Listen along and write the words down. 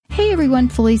Hey everyone,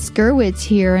 Felice Gerwitz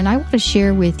here, and I want to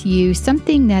share with you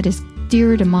something that is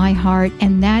dear to my heart,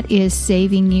 and that is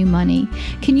saving you money.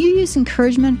 Can you use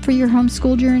encouragement for your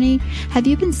homeschool journey? Have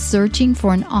you been searching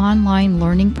for an online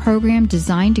learning program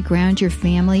designed to ground your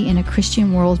family in a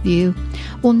Christian worldview?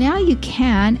 Well, now you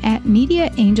can at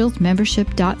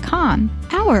MediaAngelsMembership.com.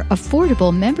 Our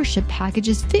affordable membership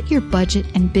packages fit your budget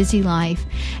and busy life.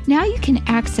 Now you can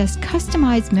access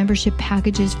customized membership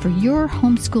packages for your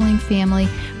homeschooling family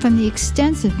from the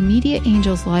extensive Media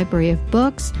Angels library of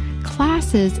books,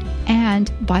 classes,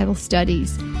 and Bible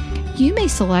studies. You may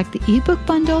select the ebook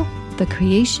bundle, the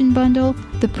creation bundle,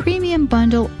 the premium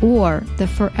bundle, or the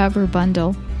forever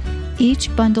bundle. Each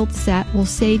bundled set will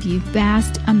save you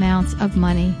vast amounts of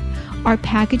money. Our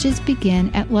packages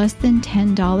begin at less than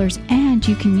 $10, and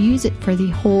you can use it for the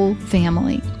whole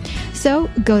family. So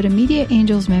go to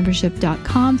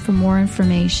MediaAngelsMembership.com for more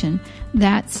information.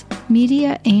 That's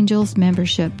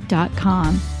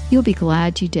MediaAngelsMembership.com. You'll be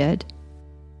glad you did.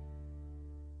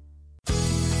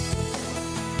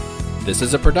 This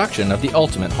is a production of the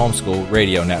Ultimate Homeschool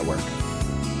Radio Network.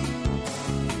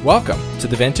 Welcome to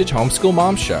the Vintage Homeschool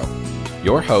Mom Show.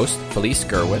 Your host, Felice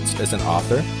Gerwitz, is an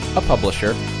author, a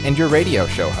publisher, and your radio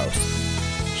show host.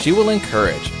 She will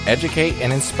encourage, educate,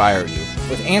 and inspire you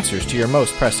with answers to your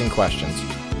most pressing questions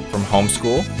from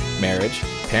homeschool, marriage,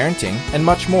 parenting, and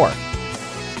much more.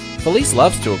 Felice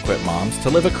loves to equip moms to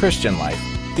live a Christian life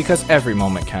because every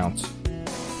moment counts.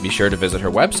 Be sure to visit her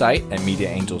website at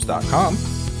MediaAngels.com.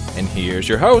 And here's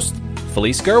your host,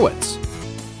 Felice Gerwitz.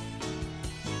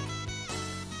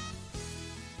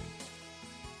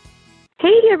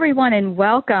 Hey everyone, and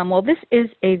welcome. Well, this is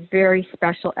a very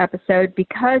special episode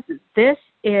because this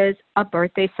is a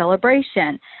birthday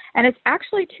celebration, and it's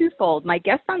actually twofold. My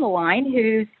guest on the line,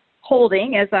 who's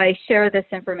holding as I share this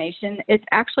information, it's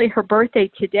actually her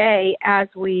birthday today as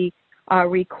we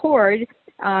record.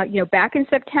 Back in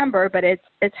September, but it's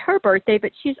her birthday.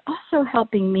 But she's also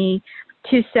helping me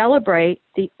to celebrate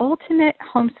the Ultimate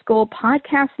Homeschool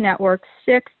Podcast Network's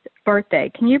 6th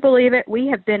birthday. Can you believe it? We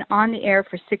have been on the air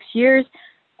for 6 years,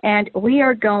 and we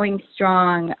are going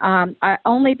strong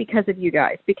only because of you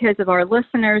guys, because of our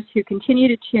listeners who continue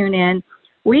to tune in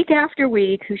week after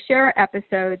week, who share our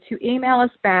episodes, who email us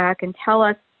back and tell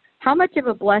us how much of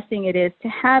a blessing it is to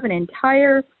have an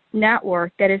entire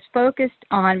network that is focused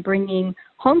on bringing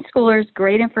homeschoolers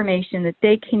great information that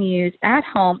they can use at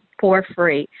home for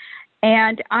free.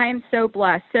 And I am so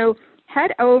blessed. So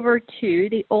head over to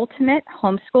the Ultimate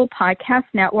Homeschool Podcast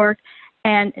Network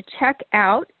and check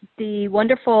out the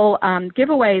wonderful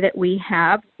giveaway that we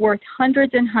have worth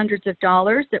hundreds and hundreds of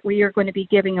dollars that we are going to be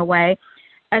giving away,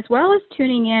 as well as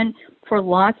tuning in for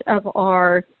lots of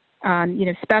our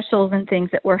specials and things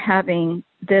that we're having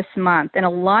this month, and a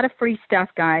lot of free stuff,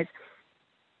 guys.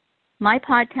 My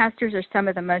podcasters are some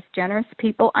of the most generous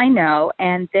people I know,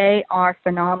 and they are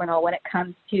phenomenal when it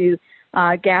comes to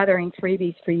gathering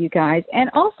freebies for you guys.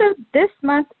 And also this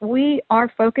month, we are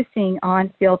focusing on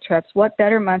field trips. What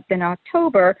better month than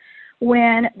October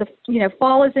when the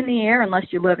fall is in the air,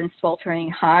 unless you live in sweltering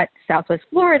hot Southwest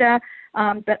Florida.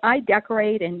 But I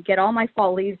decorate and get all my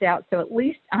fall leaves out, so at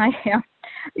least I am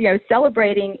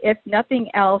celebrating, if nothing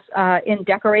else, in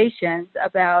decorations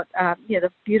about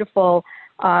the beautiful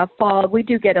fall. We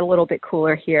do get a little bit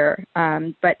cooler here,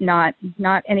 but not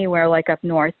anywhere like up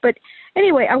north. But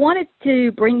anyway, I wanted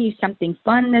to bring you something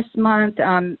fun this month,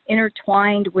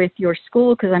 intertwined with your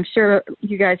school, because I'm sure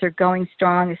you guys are going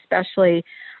strong, especially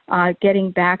getting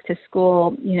back to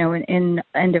school, in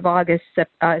end of August,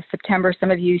 September. Some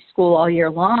of you school all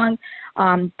year long.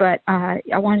 But I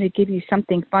wanted to give you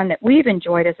something fun that we've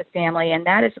enjoyed as a family, and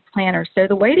that is a planner. So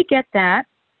the way to get that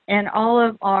and all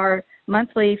of our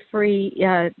monthly free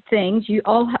things,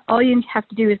 all you have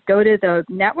to do is go to the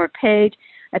network page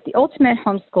at the Ultimate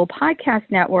Homeschool Podcast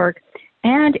Network,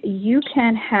 and you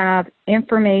can have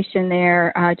information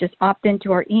there. Just opt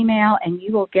into our email, and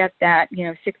you will get that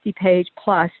 60-page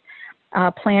plus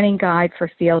planning guide for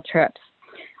field trips.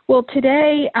 Well,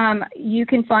 today you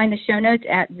can find the show notes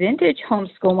at Vintage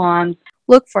Homeschool Moms.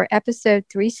 Look for episode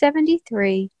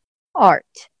 373, Art.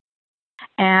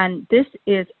 And this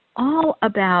is all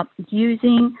about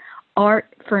using art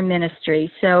for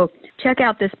ministry. So check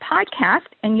out this podcast,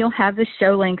 and you'll have the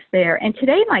show links there. And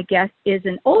today my guest is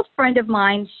an old friend of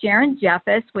mine, Sharon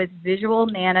Jeffess with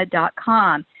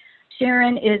VisualNana.com.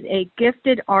 Sharon is a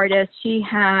gifted artist. She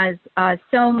has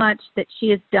so much that she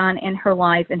has done in her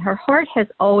life, and her heart has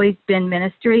always been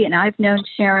ministry. And I've known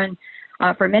Sharon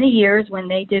for many years when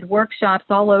they did workshops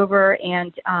all over,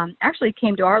 and actually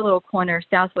came to our little corner,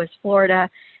 Southwest Florida,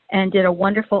 and did a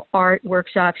wonderful art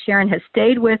workshop. Sharon has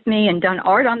stayed with me and done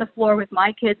art on the floor with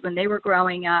my kids when they were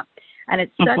growing up. And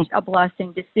it's such a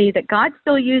blessing to see that God's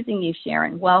still using you,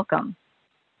 Sharon. Welcome.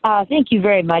 Thank you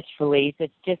very much, Felice.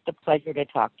 It's just a pleasure to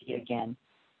talk to you again.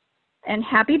 And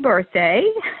happy birthday,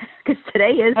 because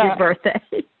today is your birthday.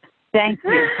 Thank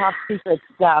you. Top secret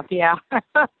stuff, yeah.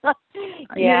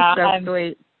 You're so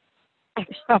sweet.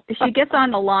 She gets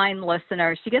on the line,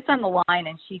 listener. She gets on the line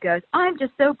and she goes, I'm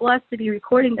just so blessed to be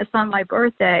recording this on my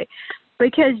birthday,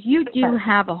 because you do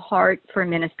have a heart for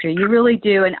ministry. You really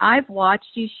do. And I've watched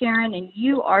you, Sharon, and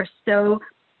you are so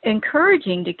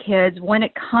encouraging to kids when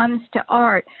it comes to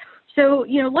art. So,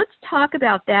 let's talk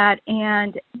about that.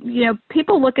 And,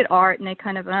 people look at art and they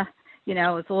kind of,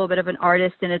 it's a little bit of an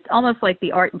artist, and it's almost like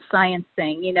the art and science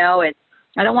thing.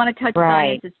 I don't want to touch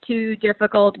science. It's too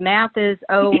difficult. Math is,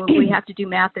 we have to do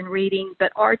math and reading.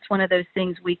 But art's one of those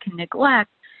things we can neglect.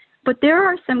 But there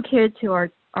are some kids who are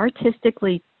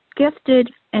artistically gifted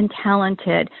and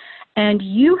talented, and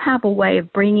you have a way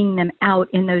of bringing them out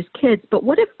in those kids. But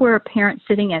what if we're a parent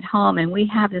sitting at home and we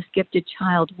have this gifted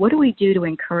child? What do we do to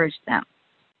encourage them?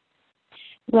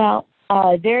 Well,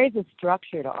 there is a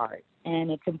structure to art, and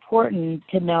it's important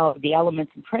to know the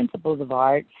elements and principles of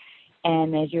art.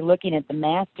 And as you're looking at the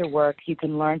masterworks, you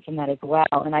can learn from that as well.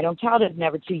 And I don't, child is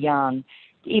never too young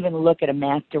to even look at a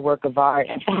masterwork of art.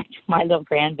 In fact, my little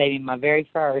grandbaby, my very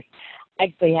first, I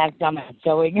actually have someone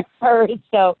showing her.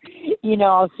 So,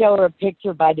 I'll show her a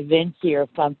picture by Da Vinci or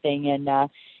something. And,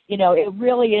 it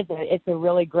really is, it's a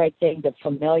really great thing to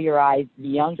familiarize the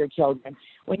younger children.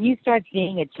 When you start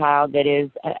seeing a child that is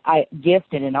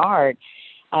gifted in art,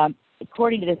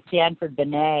 according to the Stanford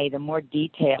Binet, the more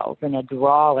details in a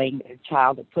drawing that a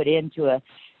child will put into a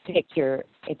picture,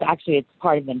 it's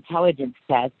part of the intelligence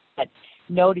test, but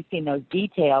noticing those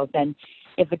details. And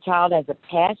if a child has a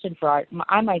passion for art,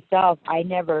 I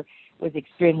never was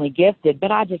extremely gifted,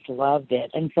 but I just loved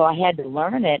it. And so I had to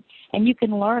learn it. And you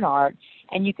can learn art,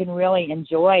 and you can really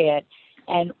enjoy it.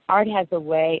 And art has a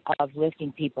way of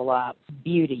lifting people up.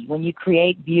 Beauty. When you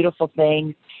create beautiful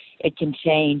things, it can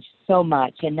change so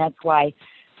much. And that's why,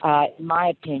 in my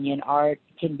opinion, art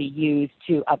can be used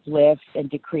to uplift and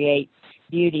to create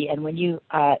beauty. And when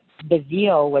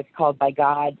Bezalel was called by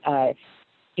God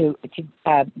to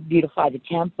beautify the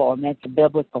temple, and that's a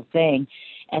biblical thing.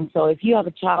 And so if you have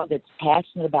a child that's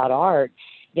passionate about art,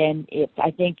 then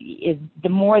I think is the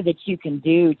more that you can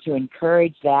do to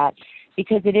encourage that,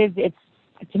 because it's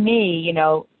to me,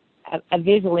 a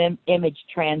visual image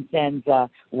transcends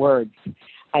words.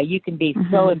 You can be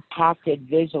so impacted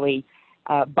visually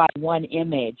by one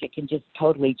image. It can just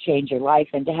totally change your life.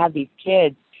 And to have these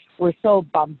kids, we're so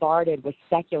bombarded with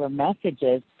secular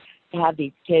messages. To have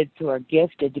these kids who are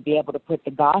gifted to be able to put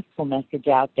the gospel message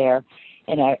out there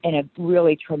in a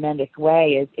really tremendous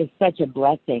way is such a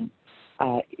blessing.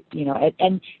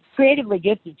 And creatively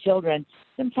gifted children,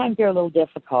 sometimes they're a little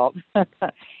difficult.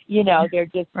 They're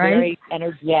just very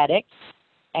energetic,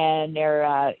 and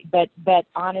they're but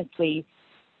honestly,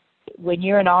 when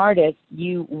you're an artist,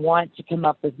 you want to come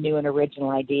up with new and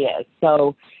original ideas.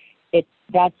 So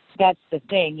that's the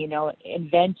thing,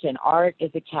 invention. Art is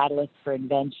a catalyst for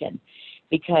invention,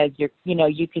 because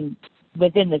you can,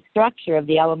 within the structure of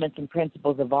the elements and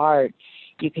principles of art,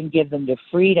 you can give them the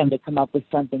freedom to come up with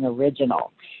something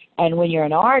original. And when you're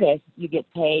an artist, you get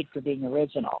paid for being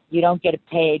original. You don't get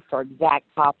paid for exact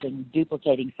copying,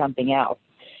 duplicating something else.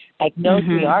 Like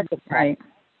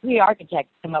three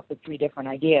architects come up with three different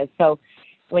ideas. So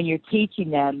when you're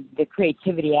teaching them, the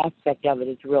creativity aspect of it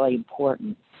is really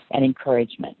important, and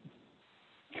encouragement.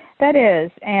 That is.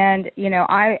 And,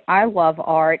 I love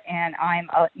art, and I'm,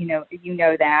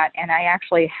 that, and I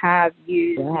actually have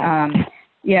used,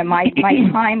 my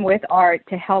time with art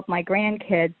to help my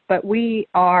grandkids, but we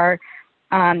are,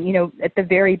 at the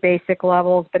very basic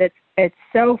levels, but it's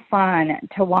so fun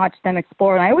to watch them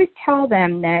explore. And I always tell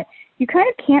them that you kind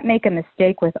of can't make a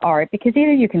mistake with art, because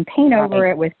either you can paint over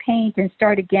it with paint and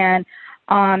start again,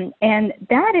 and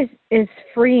that is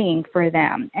freeing for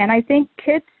them. And I think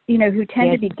kids, who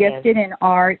tend to be gifted in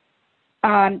art,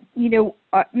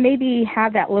 maybe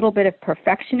have that little bit of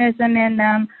perfectionism in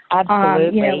them.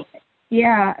 Absolutely.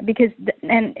 Because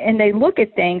and they look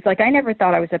at things like, I never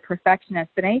thought I was a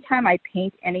perfectionist, but anytime I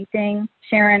paint anything,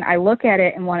 Sharon, I look at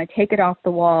it and want to take it off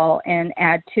the wall and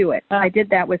add to it. I did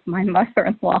that with my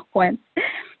mother-in-law once,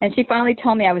 and she finally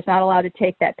told me I was not allowed to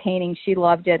take that painting. She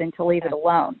loved it, and to leave it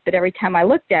alone. But every time I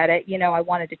looked at it, I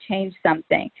wanted to change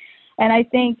something. And I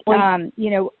think,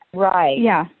 right.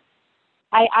 Yeah.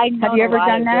 I've known Have you ever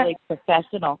done that? Really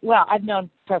professional. Well, I've known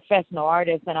professional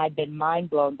artists, and I've been mind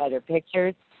blown by their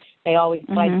pictures. They always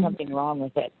find something wrong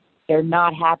with it. They're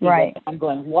not happy Right. with it. I'm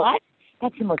going, what?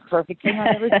 That's the most perfect thing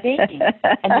I've ever seen.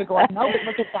 And they're going, no, but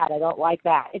look at that. I don't like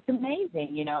that. It's amazing,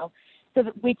 you know. So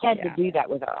that we tend to do that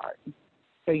with our art.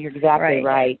 So you're exactly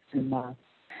right.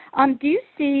 And, do you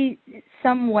see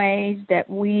some ways that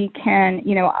we can,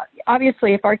 you know,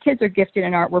 obviously if our kids are gifted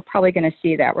in art, we're probably going to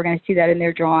see that. We're going to see that in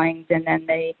their drawings, and then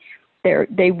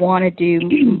they want to do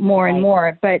more and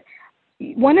more. But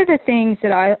one of the things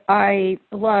that I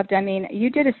loved, I mean,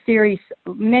 you did a series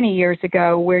many years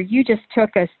ago where you just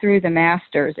took us through the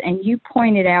masters, and you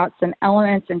pointed out some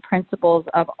elements and principles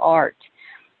of art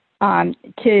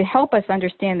to help us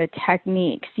understand the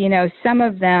techniques. You know, some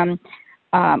of them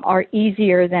are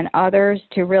easier than others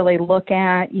to really look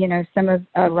at, you know, some of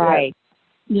right.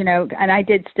 You know, and I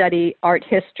did study art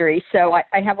history, so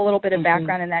I have a little bit of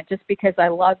background in that just because I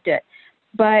loved it.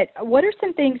 But what are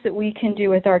some things that we can do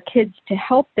with our kids to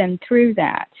help them through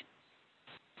that?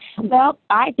 Well,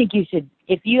 I think you should,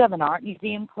 if you have an art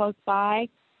museum close by,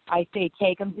 I say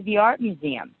take them to the art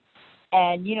museum.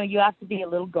 And, you know, you have to be a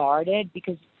little guarded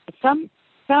because some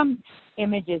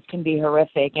images can be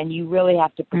horrific, and you really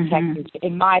have to protect it,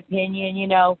 in my opinion, you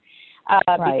know,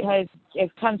 because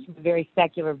it comes from a very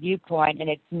secular viewpoint, and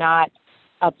it's not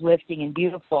uplifting and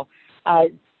beautiful.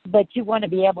 But you want to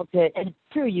be able to, and it's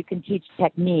true, you can teach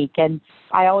technique. And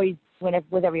I always,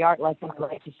 with every art lesson, I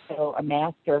like to show a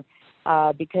master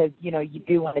because, you know, you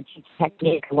do want to teach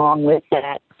technique along with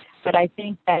that. But I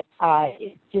think that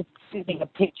it's just choosing a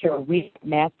picture a week,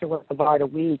 masterwork of art a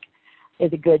week,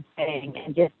 is a good thing.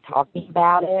 And just talking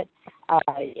about it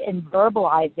and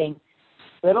verbalizing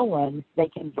little ones, they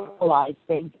can verbalize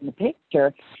things in the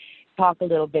picture, talk a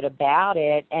little bit about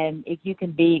it. And if you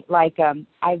can be like,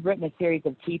 I've written a series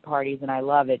of tea parties, and I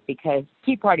love it because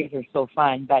tea parties are so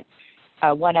fun. But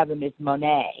one of them is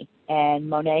Monet, and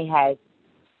Monet has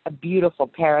a beautiful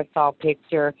parasol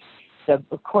picture. So,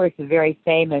 of course, the very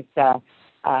famous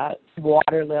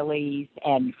water lilies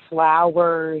and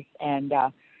flowers, and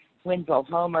Winslow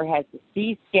Homer has the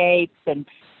seascapes. And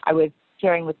I was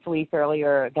sharing with Felice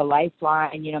earlier, the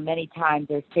Lifeline, you know, many times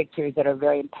there's pictures that are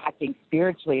very impacting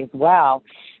spiritually as well.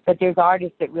 But there's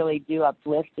artists that really do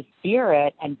uplift the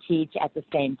spirit and teach at the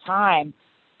same time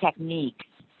techniques.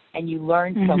 And you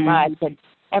learn so much. And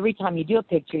every time you do a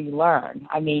picture, you learn.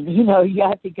 I mean, you know, you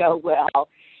have to go, well,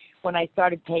 when I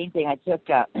started painting, I took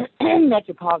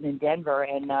Metropolitan in Denver,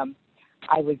 and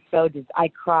I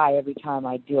cry every time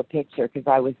I do a picture because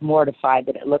I was mortified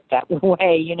that it looked that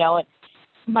way, you know. And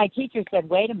my teacher said,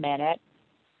 wait a minute,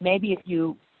 maybe if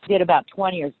you did about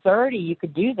 20 or 30, you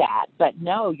could do that. But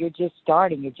no, you're just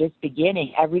starting. You're just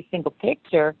beginning. Every single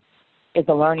picture is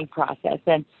a learning process.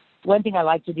 And one thing I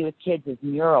like to do with kids is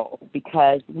murals,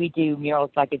 because we do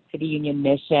murals like at City Union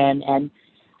Mission, and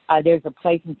there's a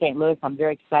place in St. Louis I'm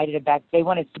very excited about. They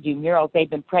want us to do murals. They've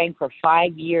been praying for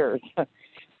 5 years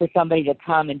for somebody to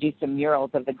come and do some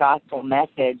murals of the gospel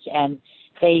message. And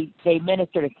they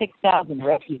minister to 6,000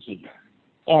 refugees.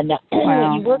 And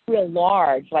when you work real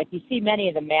large, like you see many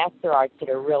of the master arts that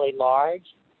are really large,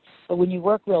 but when you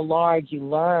work real large, you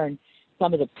learn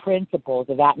some of the principles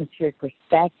of atmospheric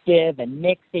perspective and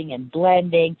mixing and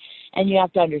blending. And you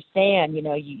have to understand, you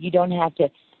know, you don't have to,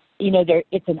 you know,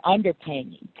 it's an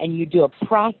underpainting, and you do a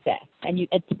process, and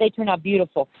they turn out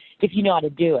beautiful if you know how to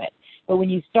do it. But when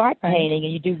you start painting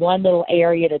and you do one little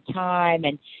area at a time,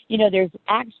 and, you know, there's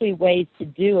actually ways to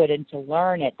do it and to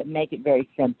learn it that make it very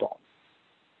simple.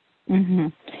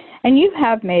 And you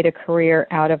have made a career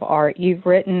out of art. You've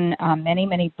written many,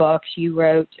 many books. You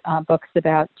wrote books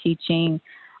about teaching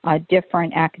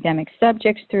different academic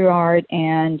subjects through art,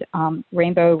 and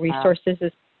Rainbow Resources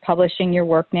is publishing your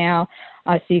work now,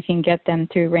 so you can get them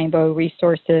through Rainbow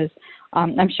Resources.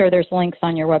 I'm sure there's links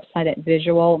on your website at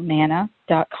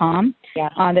visualmanna.com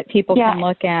that people can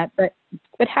look at. But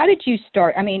how did you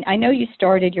start? I mean, I know you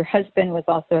started, your husband was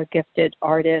also a gifted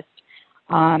artist.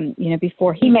 You know,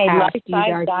 before he made passed,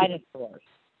 life-size dinosaurs.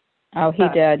 Oh, he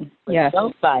did. Yes.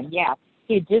 So fun. Yeah,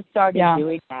 he just started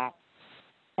doing that,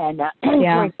 and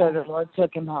so the Lord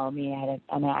took him home. He had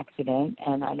an accident,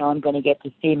 and I know I'm going to get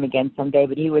to see him again someday.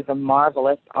 But he was a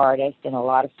marvelous artist and a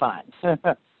lot of fun.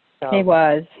 He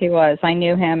was. I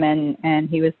knew him, and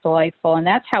he was delightful. And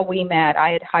that's how we met. I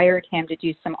had hired him to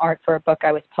do some art for a book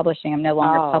I was publishing. I'm no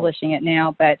longer publishing it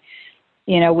now, but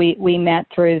you know, we met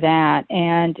through that,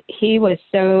 and he was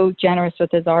so generous with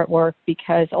his artwork,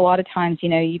 because a lot of times, you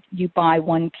know, you buy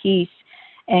one piece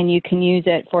and you can use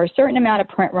it for a certain amount of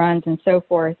print runs and so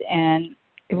forth. And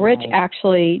Rich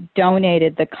actually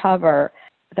donated the cover.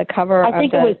 I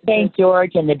think it was St.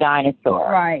 George and the Dinosaur.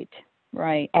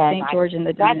 Right. And St. George and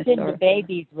the Dinosaur. That's in the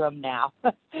baby's room now.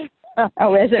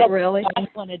 Oh, is it really? I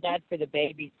wanted that for the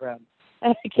baby's room.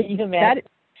 Can you imagine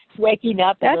waking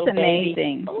up? That's a little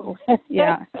amazing. Baby?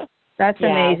 Yeah, that's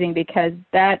amazing because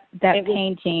that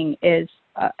painting is.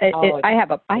 I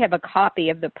have a copy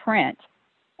of the print,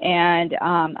 and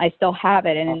I still have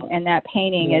it, and that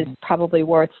painting is probably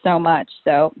worth so much.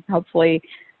 So hopefully,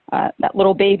 that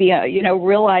little baby,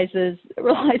 realizes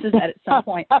that at some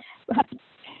point.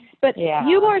 But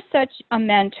you are such a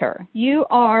mentor. You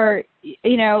are,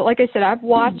 like I said, I've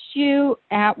watched you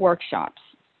at workshops,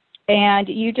 and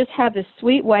you just have this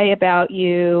sweet way about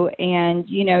you, and,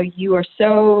 you are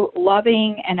so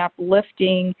loving and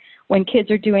uplifting when kids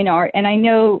are doing art. And I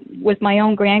know with my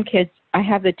own grandkids, I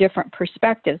have the different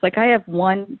perspectives. Like I have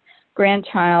one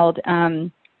grandchild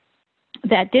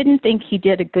that didn't think he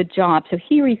did a good job, so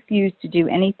he refused to do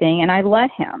anything, and I let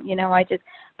him,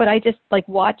 I just like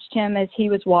watched him as he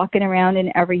was walking around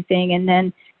and everything. And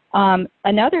then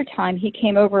another time he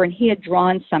came over and he had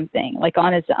drawn something like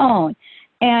on his own.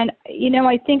 And,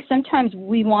 I think sometimes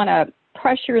we want to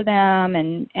pressure them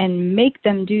and make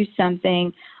them do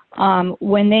something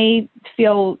when they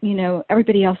feel,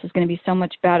 everybody else is going to be so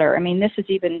much better. I mean, this is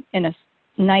even in a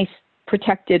nice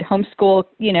protected homeschool,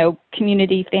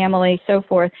 community, family, so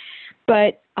forth.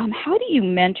 But how do you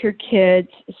mentor kids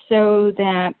so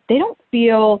that they don't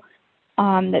feel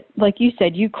that, like you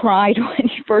said, you cried when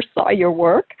you first saw your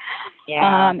work?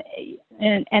 Yeah.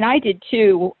 And I did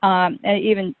too. And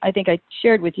even I think I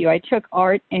shared with you, I took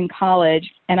art in college,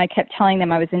 and I kept telling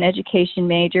them I was an education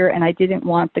major, and I didn't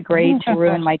want the grade to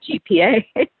ruin my GPA.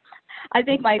 I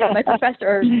think my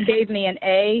professor gave me an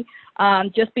A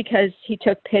just because he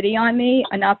took pity on me,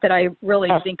 not that I really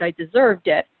think I deserved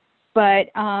it. But,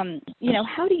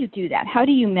 how do you do that? How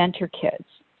do you mentor kids?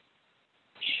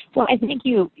 Well, I think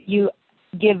you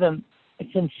give them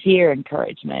sincere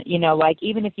encouragement. Like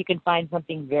even if you can find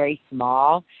something very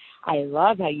small, I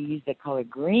love how you use the color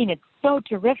green. It's so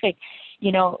terrific.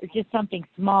 It's just something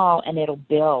small, and it'll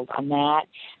build on that.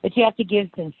 But you have to give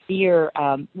sincere,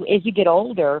 as you get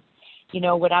older,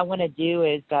 what I want to do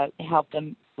is help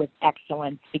them with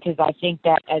excellence, because I think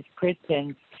that as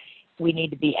Christians, we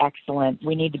need to be excellent.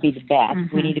 We need to be the best.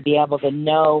 Mm-hmm. We need to be able to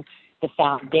know the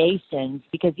foundations,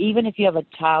 because even if you have a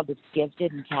child that's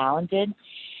gifted and talented,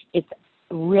 it's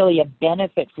really a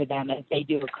benefit for them if they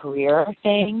do a career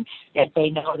thing, that they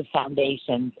know the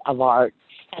foundations of art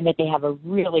and that they have a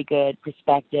really good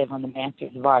perspective on the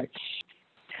Masters of Art.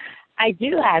 I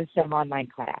do have some online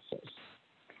classes.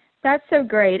 That's so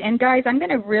great. And guys, I'm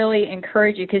going to really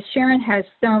encourage you, because Sharon has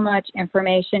so much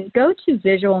information. Go to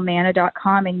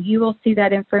visualmanna.com and you will see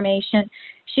that information.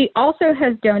 She also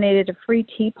has donated a free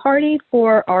tea party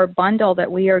for our bundle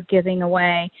that we are giving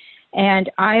away. And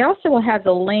I also will have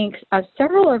the links of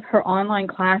several of her online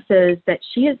classes that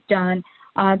she has done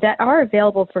that are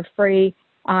available for free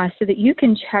so that you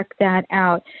can check that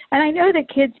out. And I know that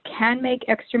kids can make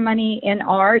extra money in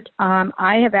art.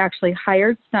 I have actually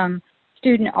hired some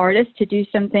student artists to do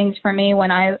some things for me when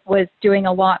I was doing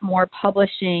a lot more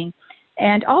publishing,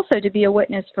 and also to be a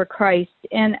witness for Christ.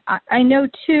 And I know,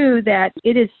 too, that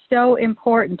it is so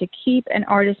important to keep an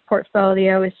artist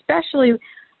portfolio, especially,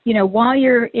 while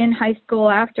you're in high school,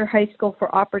 after high school,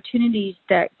 for opportunities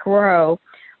that grow.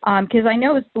 Because I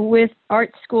know with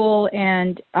art school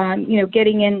and,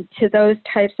 getting into those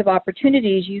types of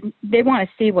opportunities, they want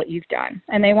to see what you've done,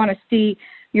 and they want to see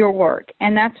your work.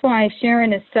 And that's why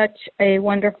Sharon is such a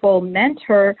wonderful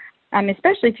mentor,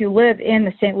 especially if you live in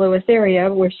the St. Louis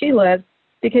area where she lives,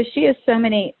 because she has so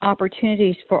many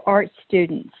opportunities for art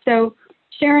students. So,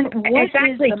 Sharon, what it's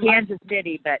actually Kansas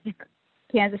City, but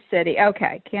Kansas City.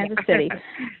 Okay, Kansas City.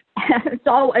 it's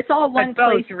all one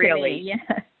place, really.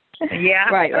 Yeah. Yeah.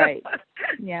 Right.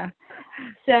 Yeah.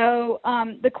 So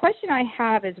the question I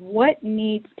have is, what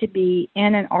needs to be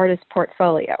in an artist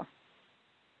portfolio?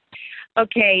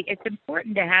 Okay, it's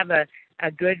important to have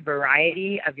a good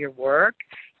variety of your work.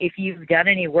 If you've done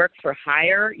any work for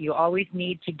hire, you always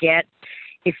need to get,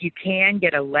 if you can,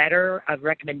 get a letter of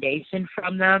recommendation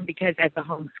from them, because as a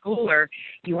homeschooler,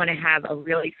 you want to have a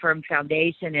really firm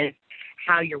foundation as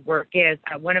how your work is.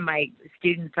 One of my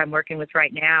students I'm working with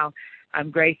right now,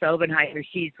 Grace Obenheimer,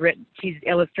 she's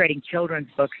illustrating children's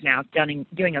books now,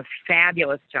 doing a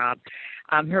fabulous job.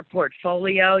 Her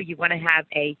portfolio, you want to have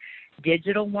a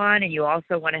digital one, and you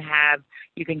also want to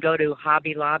you can go to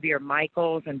Hobby Lobby or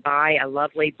Michael's and buy a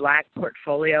lovely black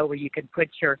portfolio where you can put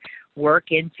your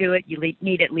work into it. You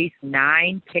need at least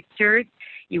 9 pictures.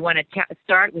 You want to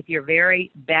start with your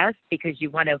very best, because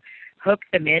you want to hook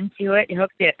them into it,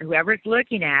 whoever's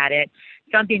looking at it,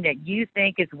 something that you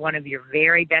think is one of your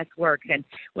very best works. And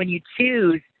when you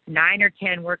choose 9 or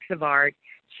 10 works of art,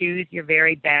 choose your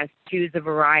very best, choose a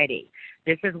variety.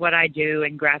 This is what I do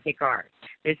in graphic art.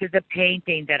 This is a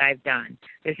painting that I've done.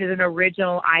 This is an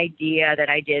original idea that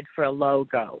I did for a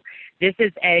logo. This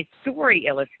is a story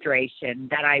illustration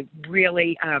that I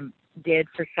really did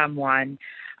for someone.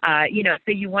 So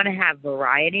you want to have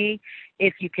variety.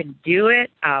 If you can do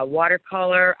it,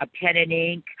 watercolor, a pen and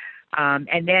ink,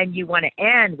 and then you want to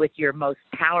end with your most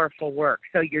powerful work.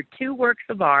 So your 2 works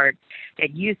of art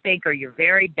that you think are your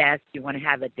very best, you want to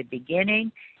have at the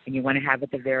beginning and you want to have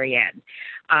at the very end.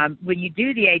 When you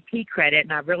do the AP credit,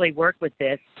 and I've really worked with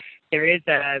this, there is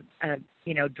a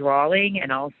drawing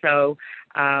and also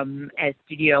as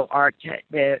studio art,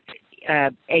 the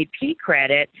AP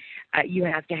credit. You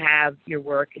have to have your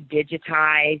work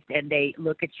digitized, and they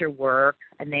look at your work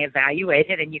and they evaluate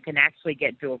it, and you can actually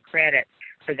get dual credit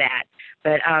for that.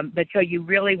 But so you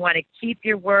really want to keep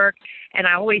your work, and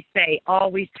I always say,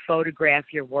 always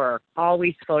photograph your work,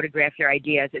 always photograph your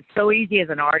ideas. It's so easy as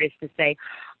an artist to say,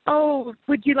 oh,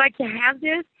 would you like to have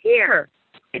this? Here,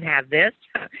 you can have this,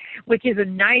 which is a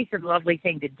nice and lovely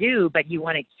thing to do, but you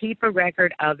want to keep a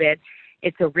record of it.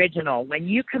 It's original. When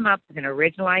you come up with an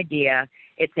original idea,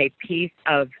 it's a piece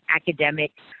of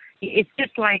academic. It's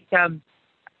just like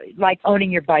owning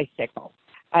your bicycle.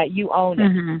 You own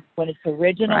it. Mm-hmm. When it's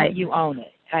original, right. You own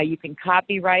it. You can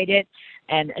copyright it,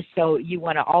 and so you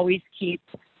want to always keep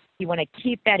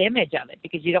that image of it,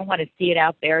 because you don't want to see it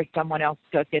out there. Someone else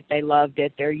took it, they loved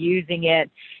it, they're using it,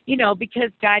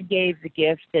 because God gave the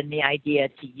gift and the idea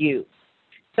to you.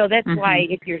 So that's mm-hmm. why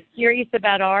if you're serious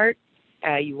about art,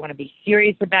 you want to be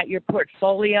serious about your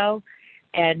portfolio.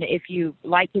 And if you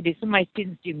like to do, some of my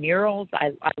students do murals.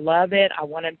 I love it. I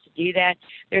want them to do that.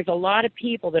 There's a lot of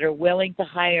people that are willing to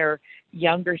hire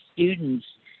younger students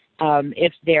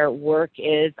if their work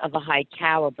is of a high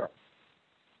caliber.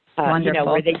 Wonderful.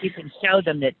 Where you can show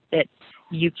them that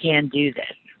you can do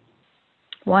this.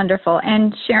 Wonderful.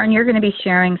 And Sharon, you're going to be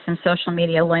sharing some social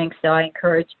media links, so I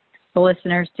encourage the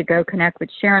listeners to go connect with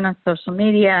Sharon on social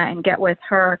media and get with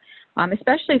her,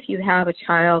 especially if you have a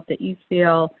child that you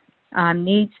feel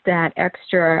needs that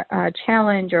extra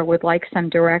challenge or would like some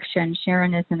direction.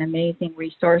 Sharon is an amazing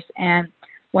resource. And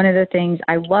one of the things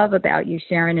I love about you,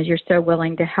 Sharon, is you're so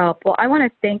willing to help. Well, I want to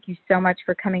thank you so much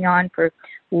for coming on, for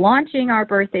launching our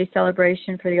birthday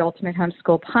celebration for the Ultimate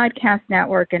Homeschool Podcast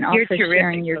Network, and also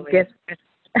sharing your gifts.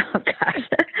 Oh, gosh.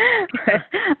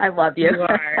 I love you. You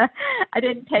are. I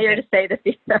didn't pay her to say this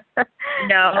either.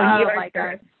 No, you are. My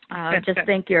God. I just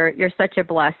think you're such a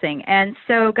blessing. And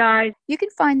so, guys, you can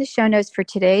find the show notes for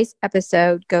today's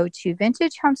episode. Go to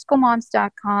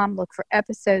vintagehomeschoolmoms.com. Look for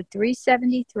episode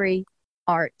 373,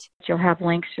 Art. You'll have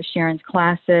links for Sharon's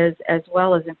classes as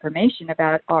well as information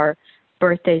about our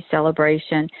birthday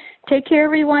celebration. Take care,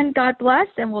 everyone. God bless,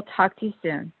 and we'll talk to you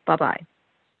soon. Bye-bye.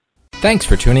 Thanks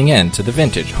for tuning in to the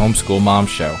Vintage Homeschool Mom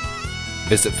Show.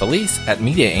 Visit Felice at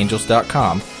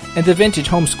MediaAngels.com and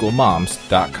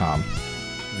TheVintageHomeschoolMoms.com.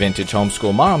 Vintage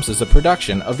Homeschool Moms is a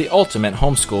production of the Ultimate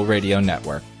Homeschool Radio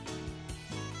Network.